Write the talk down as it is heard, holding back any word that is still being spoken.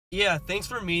Yeah, thanks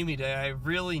for meeting me today. I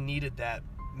really needed that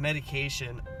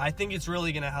medication. I think it's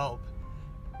really gonna help.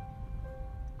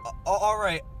 All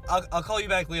right, I'll call you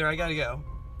back later. I gotta go.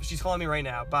 She's calling me right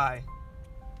now. Bye.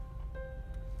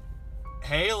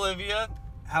 Hey, Olivia.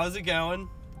 How's it going?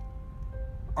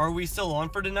 Are we still on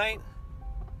for tonight?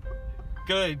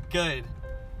 Good.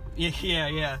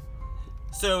 Yeah.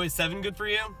 So is 7 good for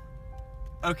you?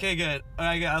 Okay, good. All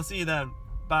right, I'll see you then.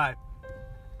 Bye.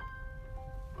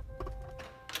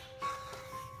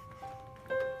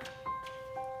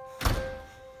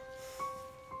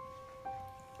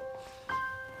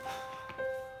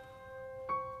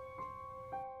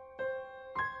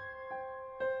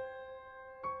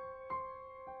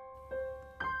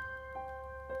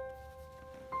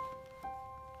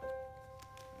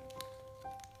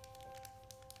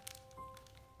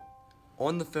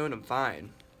 On the phone, I'm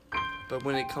fine. But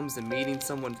when it comes to meeting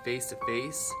someone face to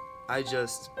face, I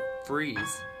just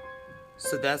freeze.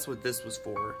 So that's what this was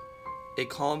for.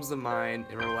 It calms the mind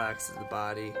and relaxes the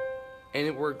body. And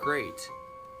it worked great,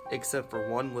 except for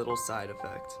one little side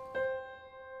effect.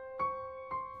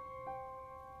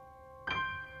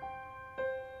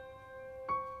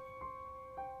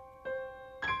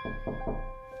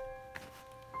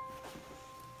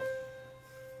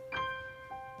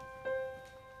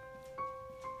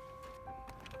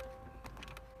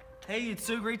 Hey, it's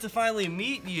so great to finally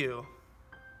meet you.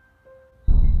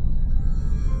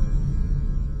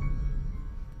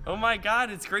 Oh my God,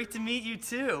 it's great to meet you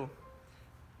too.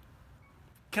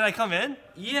 Can I come in?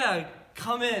 Yeah,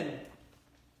 come in.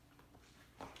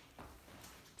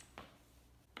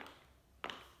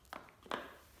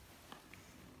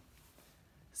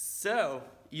 So,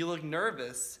 you look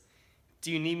nervous. Do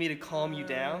you need me to calm you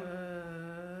down?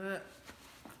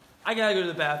 I gotta go to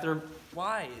the bathroom.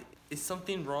 Why? Is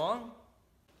something wrong?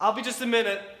 I'll be just a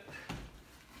minute.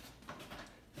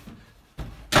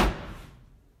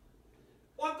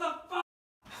 What the fuck?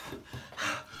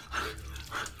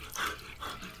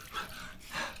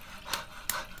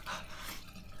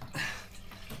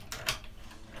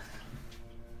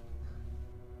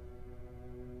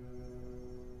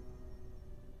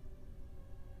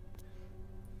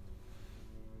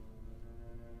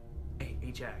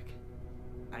 Hey, Jack.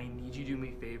 I need you to do me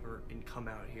a favor and come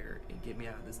out here and get me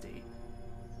out of this date.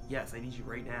 Yes, I need you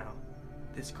right now.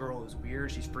 This girl is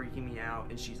weird, she's freaking me out,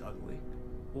 and she's ugly.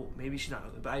 Well, maybe she's not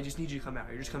ugly, but I just need you to come out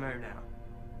here. Just come out here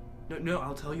now. No,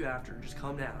 I'll tell you after. Just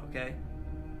come now, okay?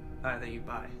 Alright, thank you,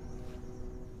 bye.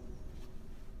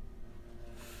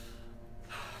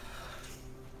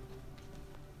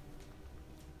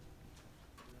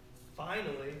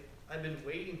 Finally, I've been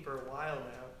waiting for a while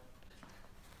now.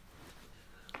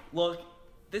 Look,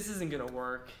 this isn't gonna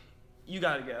work. You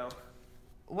gotta go.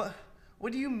 What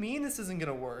do you mean this isn't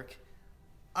gonna work?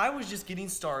 I was just getting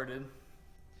started.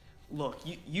 Look,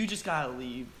 you just gotta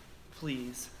leave,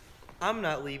 please. I'm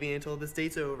not leaving until this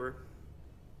date's over.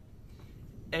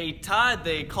 Hey, Todd,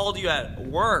 they called you at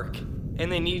work, and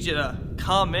they need you to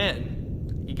come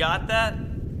in. You got that?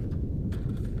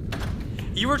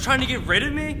 You were trying to get rid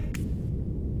of me?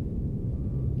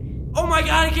 Oh my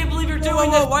God, I can't believe you're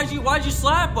doing this. Why'd you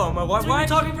slap him? We've been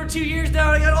talking for 2 years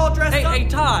now and I got all dressed up. Hey,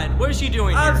 Todd, what is she doing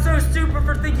here? I'm so stupid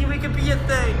for thinking we could be a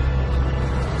thing.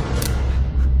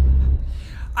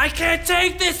 I can't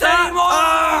take this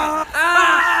anymore!